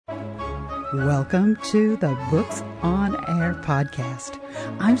Welcome to the Books on Air podcast.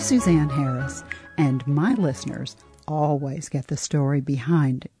 I'm Suzanne Harris, and my listeners always get the story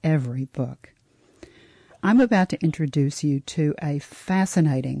behind every book. I'm about to introduce you to a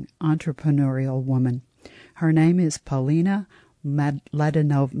fascinating entrepreneurial woman. Her name is Paulina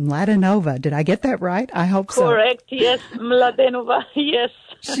Mladenova. Did I get that right? I hope so. Correct, yes, Mladenova, yes.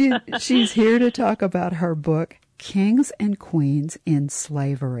 She's here to talk about her book, Kings and Queens in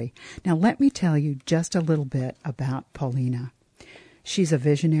Slavery. Now, let me tell you just a little bit about Paulina. She's a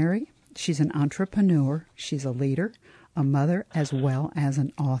visionary, she's an entrepreneur, she's a leader, a mother, as well as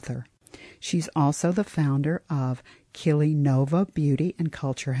an author. She's also the founder of Kilinova Beauty and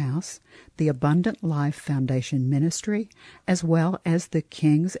Culture House, the Abundant Life Foundation Ministry, as well as the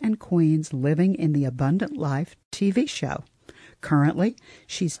Kings and Queens Living in the Abundant Life TV show. Currently,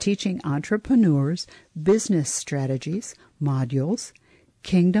 she's teaching entrepreneurs business strategies, modules,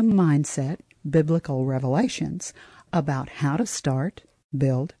 kingdom mindset, biblical revelations about how to start,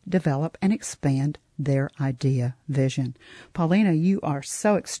 build, develop, and expand their idea vision. Paulina, you are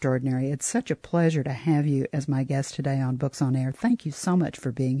so extraordinary. It's such a pleasure to have you as my guest today on Books on Air. Thank you so much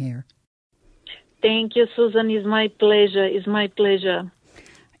for being here. Thank you, Susan. It's my pleasure. It's my pleasure.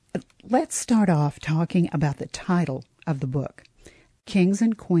 Let's start off talking about the title of the book, Kings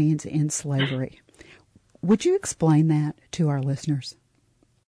and Queens in Slavery. Would you explain that to our listeners?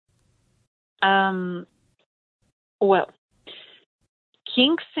 Well,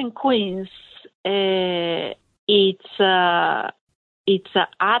 Kings and Queens, it's a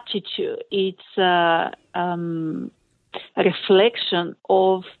attitude, it's a reflection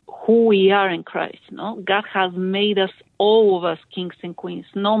of who we are in Christ. No, God has made us, all of us, kings and queens.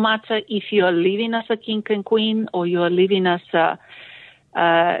 No matter if you are living as a king and queen or you are living as a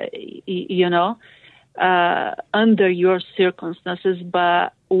under your circumstances,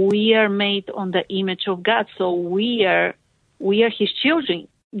 but we are made on the image of God, so we are His children.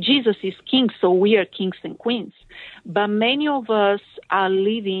 Jesus is king, so we are kings and queens. But many of us are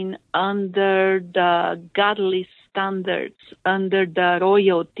living under the godly standards, under the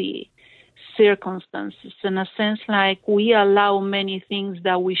royalty circumstances, in a sense like we allow many things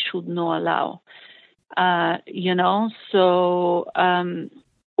that we should not allow. So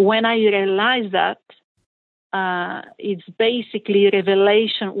when I realized that, it's basically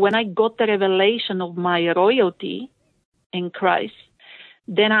revelation. When I got the revelation of my royalty in Christ,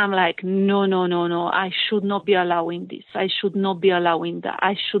 then I'm like, no, I should not be allowing this. I should not be allowing that.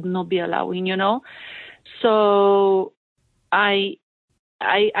 I should not be allowing, So I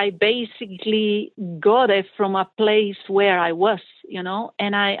basically got it from a place where I was,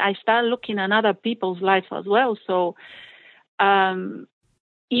 and I started looking at other people's lives as well. So even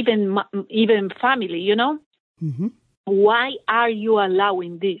family, Mm-hmm. Why are you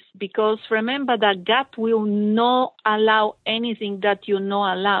allowing this? Because remember that God will not allow anything that you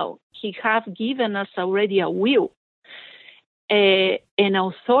not allow. He has given us already a will, an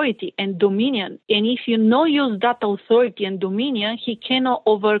authority and dominion. And if you not use that authority and dominion, he cannot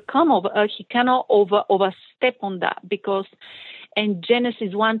he cannot overstep on that. Because in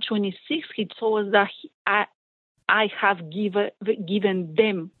Genesis 1:26, he told us that I have given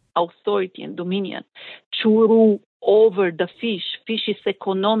them authority and dominion to rule over the fish. Fish is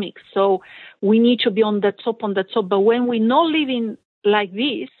economic, so we need to be on the top. But when we're not living like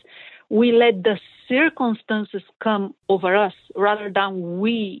this, we let the circumstances come over us rather than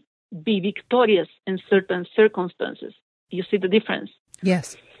we be victorious in certain circumstances. You see the difference?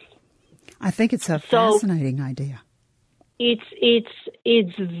 Yes. I think it's a fascinating idea. It's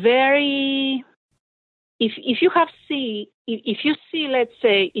very... If you see, let's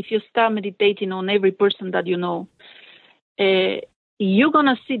say, if you start meditating on every person that you know, you're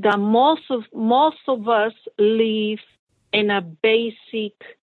gonna see that most of us live in a basic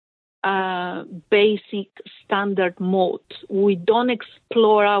standard mode. We don't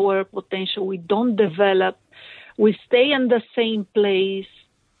explore our potential. We don't develop. We stay in the same place,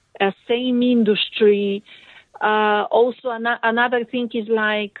 same industry. Also, another thing is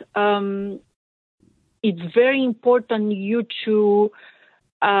like. It's very important you to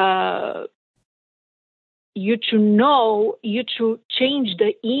change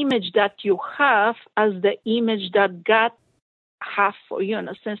the image that you have as the image that God has for you, in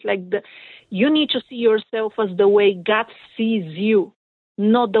a sense like you need to see yourself as the way God sees you,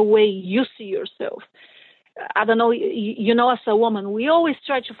 not the way you see yourself. I don't know, as a woman, we always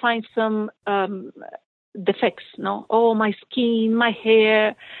try to find some defects, no? Oh, my skin, my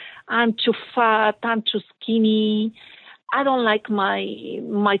hair, I'm too fat, I'm too skinny, I don't like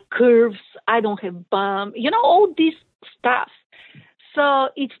my curves, I don't have bum, all this stuff. So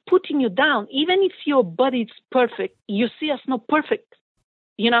it's putting you down. Even if your body is perfect, you see us not perfect.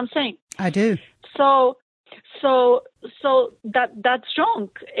 You know what I'm saying? I do. So that's wrong.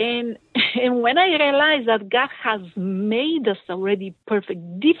 And when I realized that God has made us already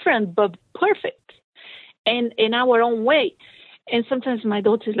perfect, different but perfect, and in our own way. And sometimes my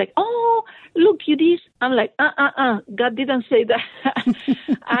daughter is like, "Oh, look, you this." I'm like, God didn't say that.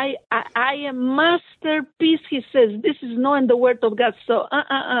 I am masterpiece. He says this is not in the Word of God. So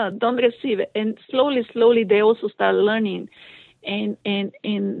don't receive it. And slowly, they also start learning, and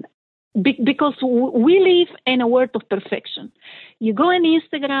because we live in a world of perfection. You go on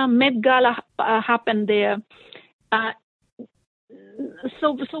Instagram, Met Gala happened there.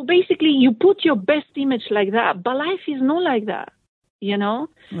 So basically, you put your best image like that, but life is not like that, you know?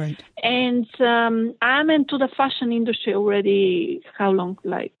 Right. And I'm into the fashion industry already, how long?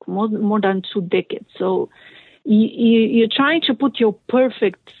 Like more than 2 decades. So you're trying to put your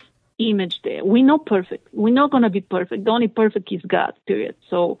perfect image there. We're not perfect. We're not going to be perfect. The only perfect is God, period.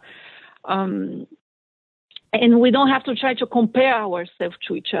 So, and we don't have to try to compare ourselves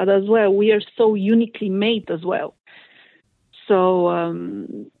to each other as well. We are so uniquely made as well. So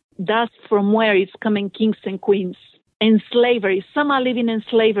that's from where it's coming, kings and queens. And slavery. Some are living in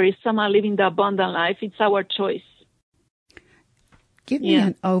slavery. Some are living the abundant life. It's our choice. Give me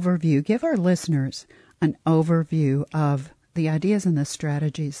an overview. Give our listeners an overview of the ideas and the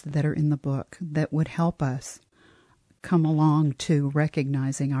strategies that are in the book that would help us come along to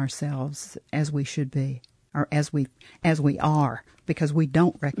recognizing ourselves as we should be, or as we are, because we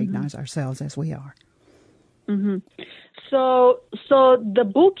don't recognize ourselves as we are. Mm-hmm. So the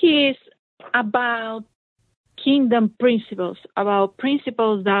book is about kingdom principles, about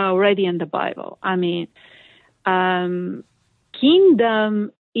principles that are already in the Bible. I mean,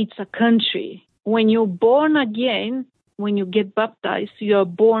 kingdom, it's a country. When you're born again, when you get baptized, you are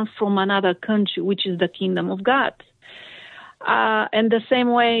born from another country, which is the kingdom of God. And the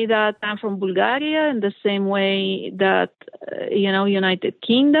same way that I'm from Bulgaria, and the same way that, United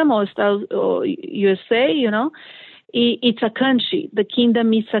Kingdom or USA, it's a country. The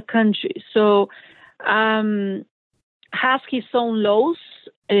kingdom is a country. So, has his own laws,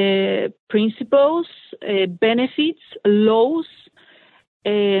 principles, benefits, laws,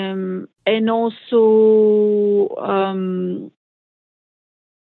 and also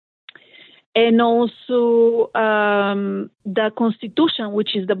the Constitution,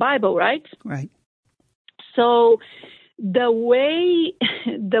 which is the Bible, right? Right. So the way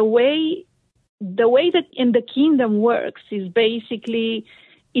that in the kingdom works is basically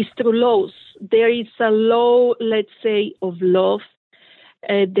through laws. There is a law, let's say, of love.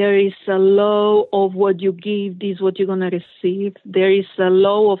 There is a law of what you give, this is what you're going to receive. There is a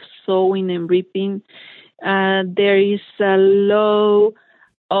law of sowing and reaping. There is a law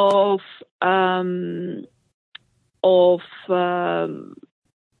of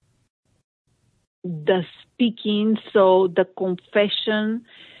the speaking, so the confession.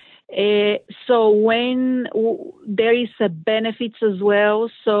 So when there is a benefits as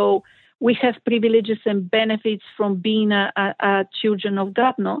well, so we have privileges and benefits from being a children of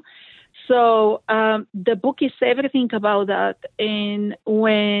God, no? So the book is everything about that. And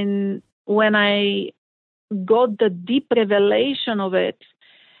when I got the deep revelation of it,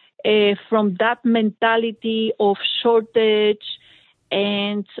 from that mentality of shortage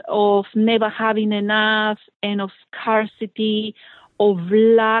and of never having enough and of scarcity, of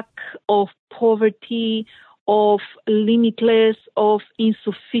lack, of poverty, of limitless, of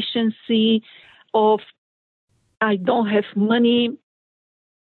insufficiency, of I don't have money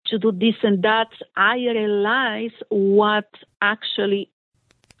to do this and that, I realize what actually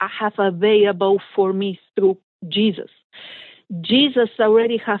I have available for me through Jesus. Jesus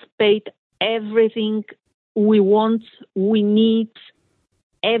already has paid everything we want, we need,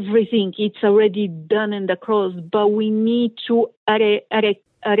 everything. It's already done in the cross, but we need to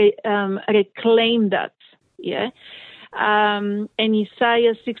reclaim that. Yeah. And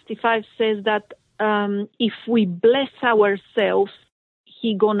Isaiah 65 says that if we bless ourselves,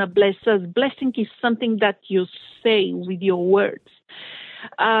 He gonna bless us. Blessing is something that you say with your words.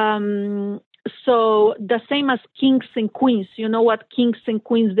 So the same as kings and queens. You know what kings and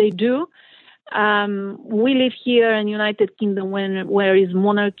queens they do? We live here in United Kingdom where is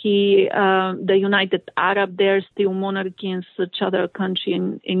monarchy. The United Arab, there's still monarchy in such other country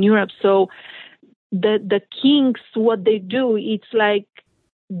in Europe. So the kings, what they do, it's like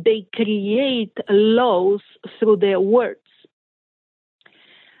they create laws through their words.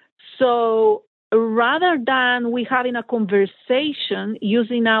 So rather than we having a conversation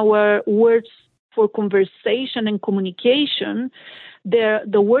using our words for conversation and communication,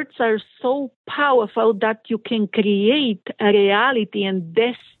 The words are so powerful that you can create a reality and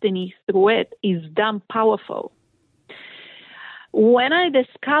destiny through it. Is damn powerful. When I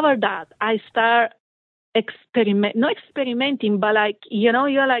discovered that, I start not experimenting, but like,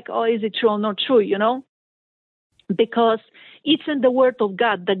 you're like, oh, is it true or not true, Because it's in the Word of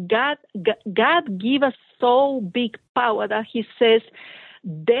God. God give us so big power that He says,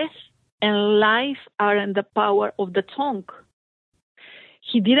 death and life are in the power of the tongue.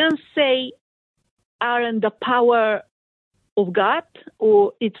 He didn't say are in the power of God,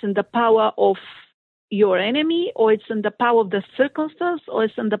 or it's in the power of your enemy, or it's in the power of the circumstance, or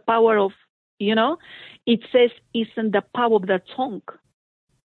it's in the power of, it says it's in the power of the tongue.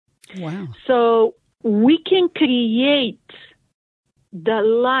 Wow. So we can create the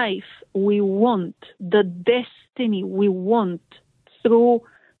life we want, the destiny we want through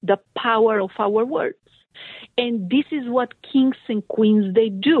the power of our words. And this is what kings and queens, they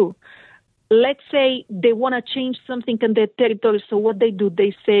do. Let's say they want to change something in their territory. So what they do,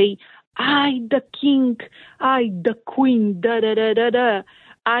 they say, I, the king, I, the queen, da, da, da, da, da.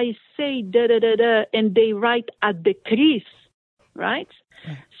 I say, da, da, da, da. And they write a decree, right?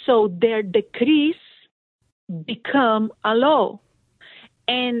 So their decrees become a law.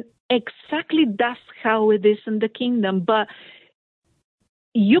 And exactly that's how it is in the kingdom. But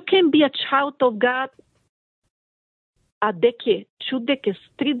you can be a child of God a decade, 2 decades,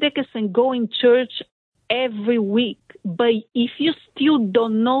 3 decades, and go in church every week. But if you still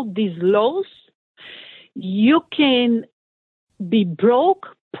don't know these laws, you can be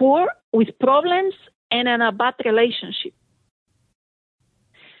broke, poor, with problems, and in a bad relationship.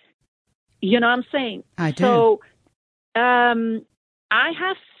 You know what I'm saying? I do. So, I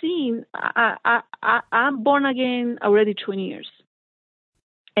have seen, I'm born again already 20 years.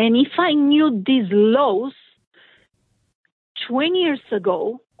 And if I knew these laws 20 years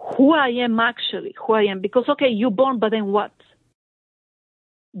ago, who I am, because, okay, you're born, but then what?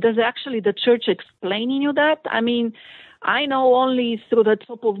 Does actually the church explaining you that? I mean, I know only through the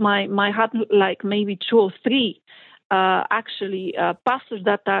top of my head, like maybe 2 or 3, pastors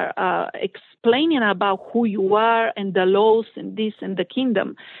that are explaining about who you are and the laws and this and the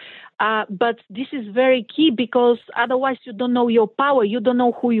kingdom. But this is very key, because otherwise you don't know your power. You don't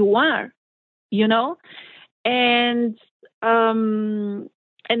know who you are, and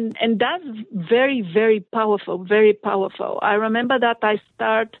that's very, very powerful, very powerful. I remember that I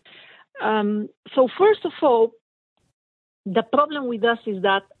start. So first of all, the problem with us is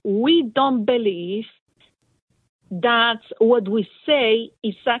that we don't believe that what we say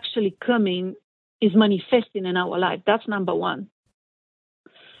is actually is manifesting in our life. That's number one.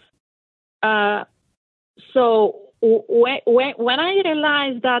 So when I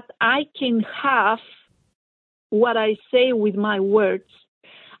realized that I can have what I say with my words,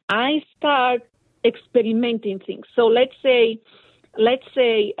 I start experimenting things. So let's say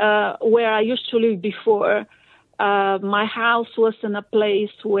where I used to live before, my house was in a place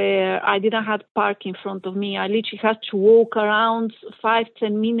where I didn't have park in front of me. I literally had to walk around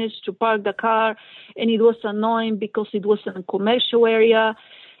 5-10 minutes to park the car, and it was annoying because it was in a commercial area,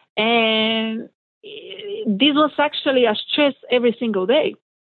 and this was actually a stress every single day.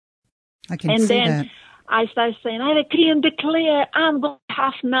 I can see that. I started saying, I decree and declare, I'm going to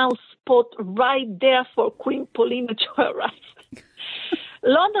have now spot right there for Queen Paulina to arrive.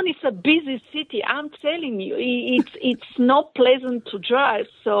 London is a busy city. I'm telling you, it's not pleasant to drive.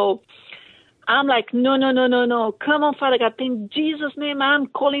 So I'm like, no. Come on, Father God, in Jesus' name, I'm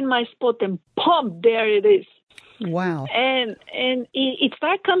calling my spot, and boom, there it is. Wow. And it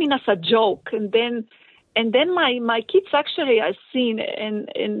started coming as a joke, and then my kids actually are seeing it,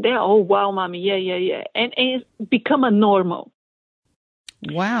 and they're, oh wow, mommy, yeah, and it's become a normal.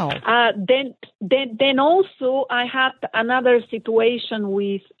 Wow. Then also I had another situation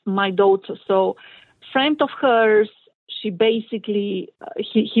with my daughter. So, friend of hers, he basically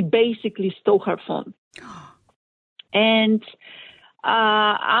stole her phone, and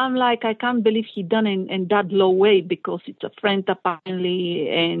I'm like, I can't believe he done it in that low way, because it's a friend apparently,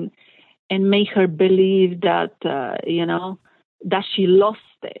 and make her believe that that she lost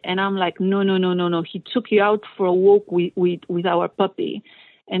it. And I'm like, no. He took you out for a walk with our puppy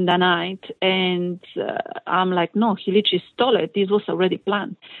in the night. And I'm like, no, he literally stole it. This was already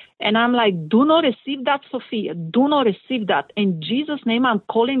planned. And I'm like, do not receive that, Sophia. Do not receive that. In Jesus' name, I'm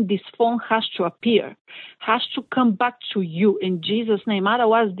calling this phone has to appear, has to come back to you in Jesus' name.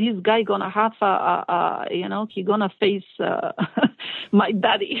 Otherwise, this guy gonna have he gonna face my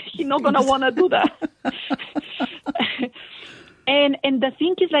daddy. He not gonna want to do that. And the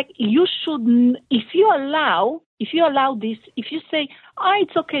thing is, like, you should, if you allow this, if you say,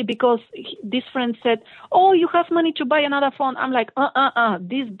 it's okay, because this friend said, you have money to buy another phone. I'm like,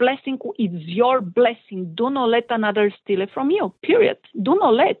 this blessing is your blessing. Do not let another steal it from you, period. Do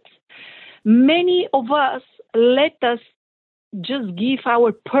not let. Many of us let us just give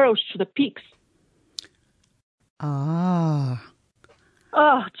our pearls to the pigs.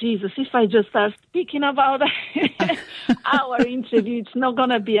 Oh, Jesus, if I just start speaking about our interview, it's not going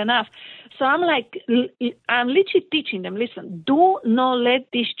to be enough. So I'm literally teaching them, listen, do not let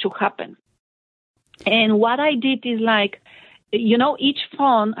this to happen. And what I did is, like, each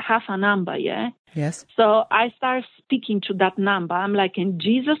phone has a number, yeah? Yes. So I start speaking to that number. I'm like, in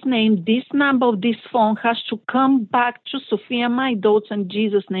Jesus' name, this number of this phone has to come back to Sophia, my daughter, in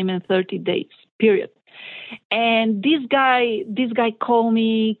Jesus' name, in 30 days, period. And this guy called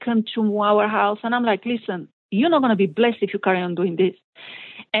me, come to our house, and I'm like, listen, you're not going to be blessed if you carry on doing this.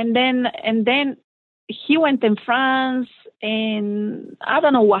 And then he went in France, and I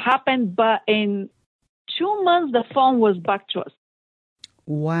don't know what happened, but in 2 months, the phone was back to us.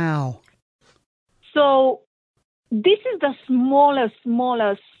 Wow. So this is the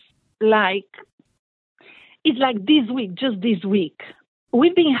smallest, like, it's like just this week.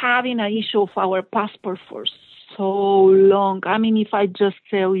 We've been having an issue of our passport for so long. I mean, if I just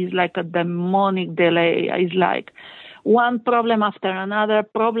tell, it's like a demonic delay. It's like one problem after another,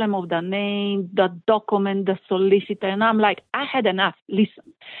 problem of the name, the document, the solicitor. And I'm like, I had enough.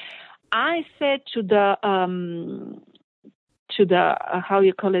 Listen, I said to the how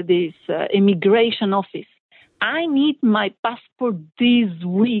you call it, this immigration office, I need my passport this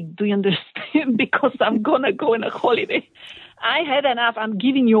week. Do you understand? Because I'm going to go on a holiday. I had enough. I'm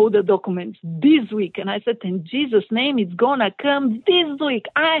giving you all the documents this week. And I said, in Jesus' name, it's going to come this week.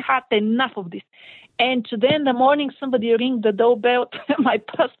 I had enough of this. And today in the morning, somebody rang the doorbell. My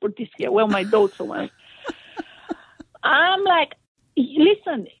passport is here. Well, my daughter was. I'm like,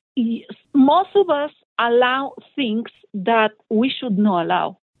 listen, most of us allow things that we should not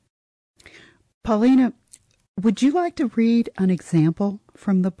allow. Paulina, would you like to read an example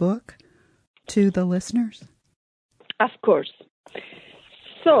from the book to the listeners? Of course.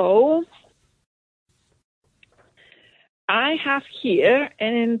 So I have here,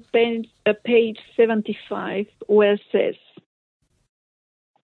 and in page 75, where it says,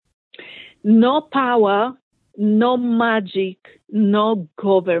 no power, no magic, no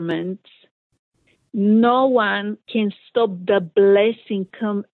government, no one can stop the blessing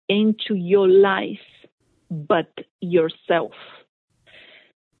come into your life but yourself.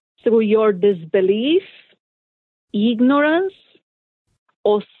 Through your disbelief, ignorance,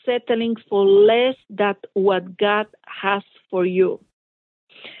 or settling for less than what God has for you.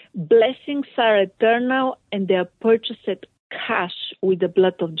 Blessings are eternal, and they are purchased cash with the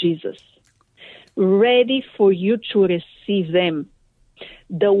blood of Jesus, ready for you to receive them.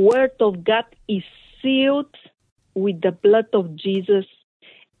 The word of God is sealed with the blood of Jesus,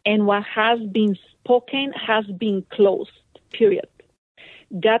 and what has been spoken has been closed, period.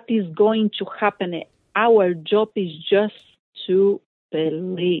 God is going to happen. Our job is just to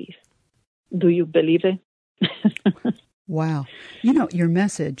believe. Do you believe it? Wow. Your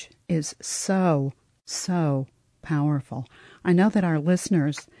message is so powerful. I know that our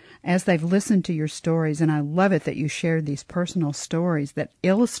listeners, as they've listened to your stories, and I love it that you shared these personal stories that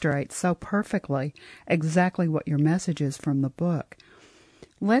illustrate so perfectly exactly what your message is from the book.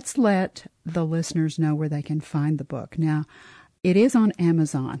 Let's let the listeners know where they can find the book. Now, it is on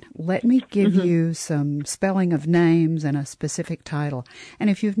Amazon. Let me give you some spelling of names and a specific title.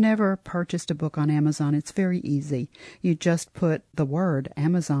 And if you've never purchased a book on Amazon, it's very easy. You just put the word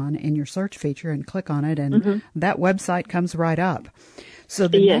Amazon in your search feature and click on it, and that website comes right up. So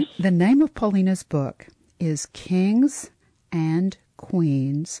the name of Paulina's book is Kings and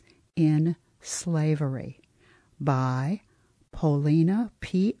Queens in Slavery by Paulina,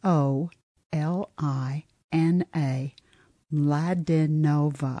 Polina,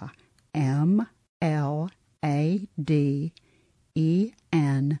 Mladenova, Mladenova.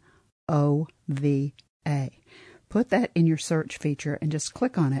 Put that in your search feature and just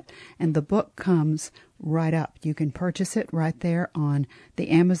click on it, and the book comes right up. You can purchase it right there on the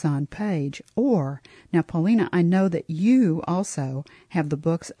Amazon page. Or, now, Paulina, I know that you also have the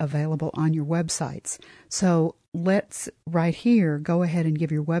books available on your websites. So let's right here go ahead and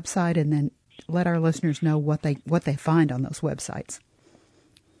give your website, and then let our listeners know what they find on those websites.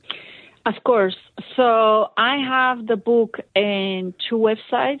 Of course. So I have the book in two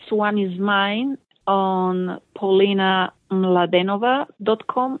websites. One is mine on Paulina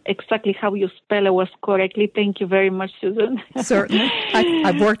mladenova.com. Exactly how you spell it was correctly. Thank you very much, Susan. Certainly.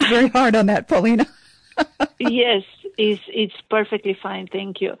 I've worked very hard on that, Paulina. Yes, it's perfectly fine.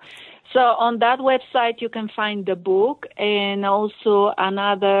 Thank you. So on that website, you can find the book and also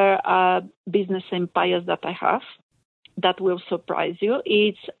another business empires that I have that will surprise you.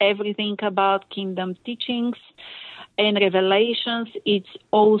 It's everything about kingdom teachings and revelations. It's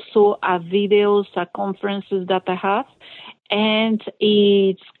also videos, conferences that I have. And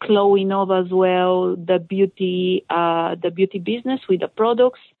it's Chloe Nova as well, the beauty business with the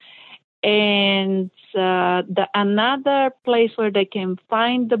products. And another place where they can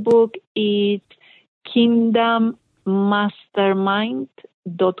find the book is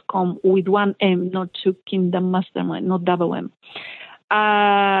kingdommastermind.com with one M, not two, Kingdom Mastermind, not double M.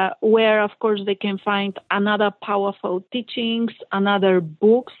 Where, of course, they can find another powerful teachings, another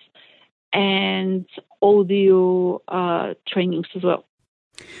books, and audio trainings as well.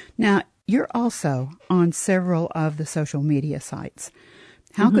 Now, you're also on several of the social media sites.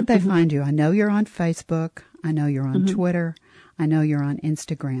 How could they find you? I know you're on Facebook. I know you're on Twitter. I know you're on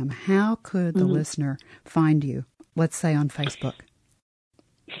Instagram. How could the listener find you, let's say on Facebook?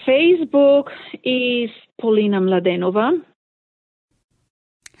 Facebook is Paulina Mladenova.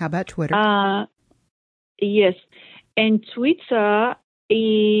 How about Twitter? Yes. And Twitter,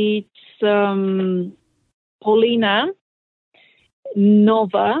 it's Paulina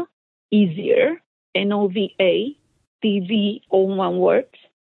Nova, easier, Nova, TV, all one word.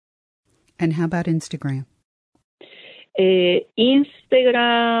 And how about Instagram?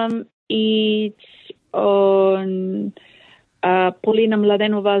 Instagram, it's on Paulina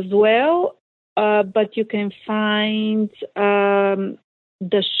Mladenova as well, but you can find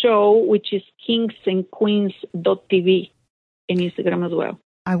the show, which is kingsandqueens.tv in Instagram as well.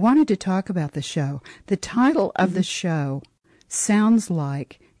 I wanted to talk about the show. The title of the show sounds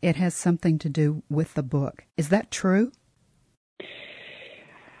like it has something to do with the book. Is that true?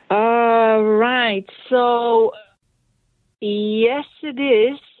 Right. So, yes, it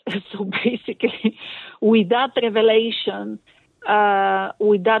is. So basically, with that revelation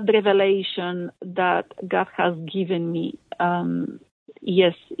that God has given me,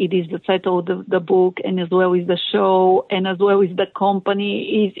 yes, it is the title of the book, and as well as the show, and as well as the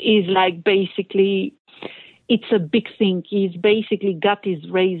company is like basically, it's a big thing. It's basically God is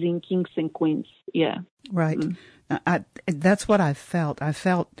raising kings and queens. Yeah. Right. That's what I felt. I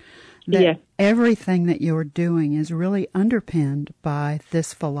felt that everything that you're doing is really underpinned by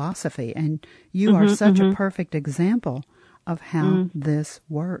this philosophy, and you are such a perfect example of how this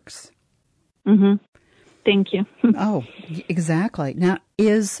works. Thank you. Oh, exactly. Now,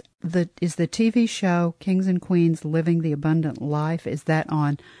 is the TV show Kings and Queens Living the Abundant Life, is that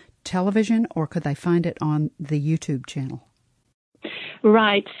on television, or could they find it on the YouTube channel?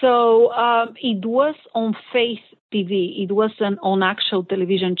 Right. So it was on Faith TV. It wasn't on actual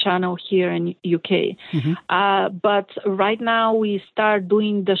television channel here in UK. But right now we start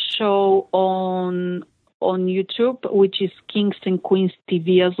doing the show on YouTube, which is Kings and Queens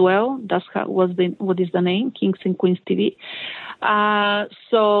TV as well. That's what is the name, Kings and Queens TV.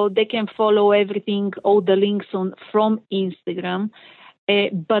 So they can follow everything, all the links from Instagram,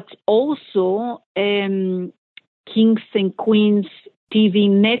 but also Kings and Queens TV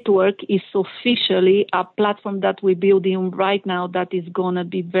network is officially a platform that we're building right now that is going to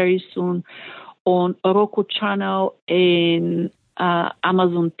be very soon on Roku channel and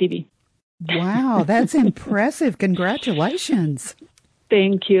Amazon TV. Wow, that's impressive. Congratulations.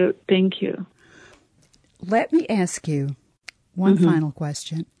 Thank you. Thank you. Let me ask you one final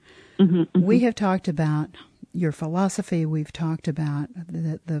question. We have talked about your philosophy. We've talked about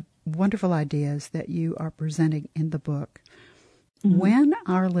the wonderful ideas that you are presenting in the book. When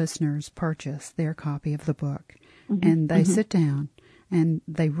our listeners purchase their copy of the book and they sit down and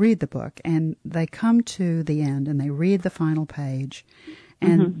they read the book and they come to the end and they read the final page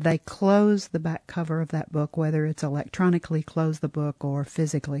and they close the back cover of that book, whether it's electronically close the book or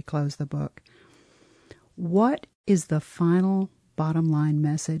physically close the book, what is the final bottom line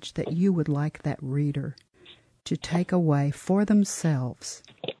message that you would like that reader to take away for themselves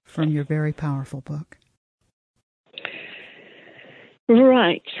from your very powerful book?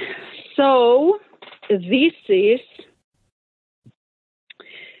 Right. So this is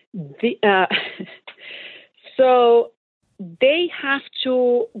so they have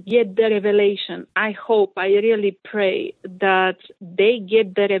to get the revelation. I really pray that they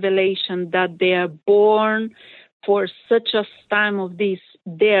get the revelation that they are born for such a time of this.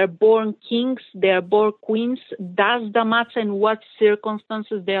 They are born kings, they are born queens. Doesn't matter in what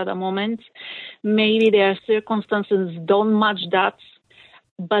circumstances they are the moment. Maybe their circumstances don't match that,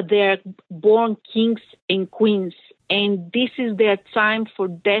 but they're born kings and queens. And this is their time for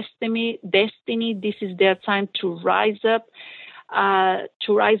destiny. This is their time to rise up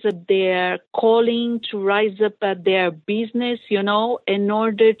their calling, to rise up their business, in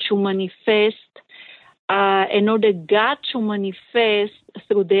order to manifest, in order God to manifest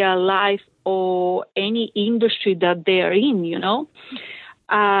through their life or any industry that they are in,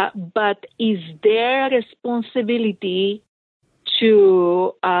 but is their responsibility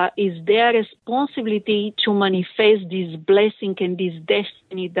to manifest this blessing and this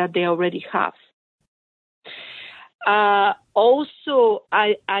destiny that they already have. Also,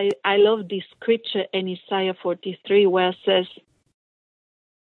 I love this scripture in Isaiah 43 where it says,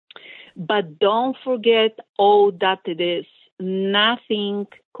 "But don't forget all that it is, nothing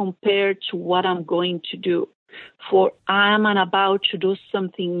compared to what I'm going to do, for I am about to do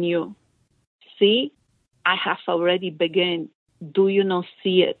something new. See, I have already begun. Do you not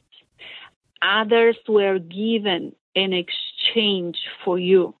see it? Others were given in exchange for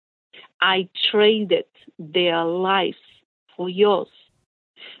you. I traded their lives for yours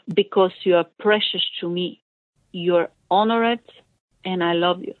because you are precious to me. You're honored, and I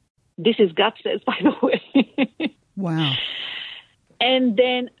love you." This is God says, by the way. Wow. And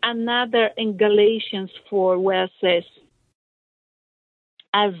then another in Galatians 4 where it says,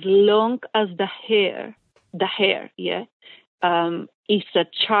 "As long as the hair, is a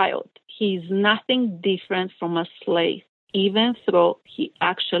child, he is nothing different from a slave, even though he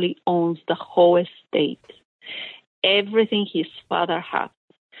actually owns the whole estate, everything his father has."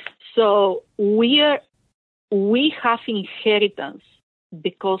 So we have inheritance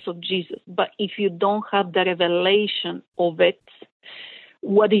because of Jesus. But if you don't have the revelation of it,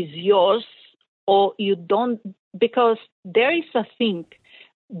 what is yours, or you don't, because there is a thing,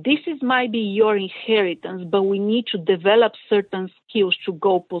 might be your inheritance, but we need to develop certain skills to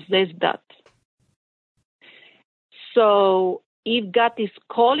go possess that. So if God is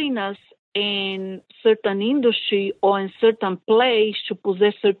calling us in certain industry or in certain place to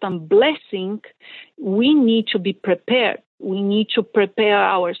possess certain blessing, we need to be prepared. We need to prepare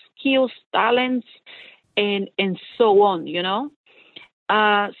our skills, talents, and so on,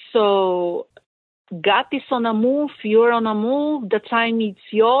 So God is on a move, you're on a move, the time is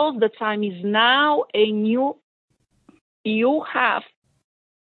yours, the time is now, and you have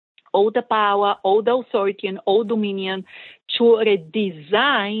all the power, all the authority, and all dominion to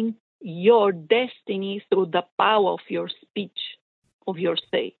redesign your destiny through the power of your speech, of your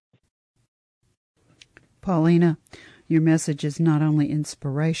say. Paulina, your message is not only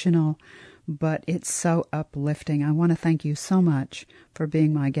inspirational, but it's so uplifting. I want to thank you so much for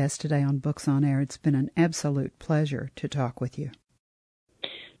being my guest today on Books on Air. It's been an absolute pleasure to talk with you.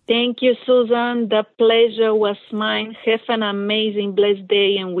 Thank you, Susan. The pleasure was mine. Have an amazing, blessed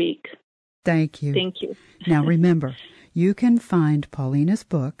day and week. Thank you. Thank you. Now remember, you can find Paulina's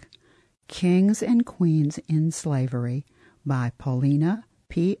book, Kings and Queens in Slavery, by Paulina,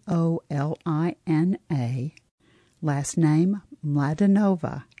 Polina, last name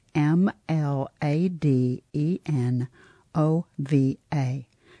Mladenova, Mladenova.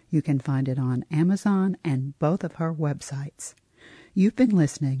 You can find it on Amazon and both of her websites. You've been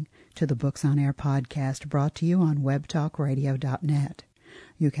listening to the Books on Air podcast, brought to you on webtalkradio.net.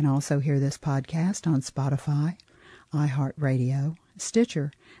 You can also hear this podcast on Spotify, iHeartRadio,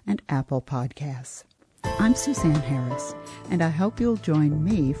 Stitcher, and Apple Podcasts. I'm Suzanne Harris, and I hope you'll join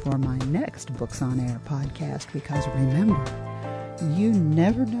me for my next Books on Air podcast, because remember, you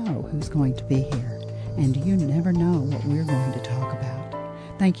never know who's going to be here, and you never know what we're going to talk about.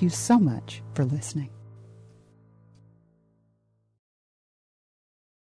 Thank you so much for listening.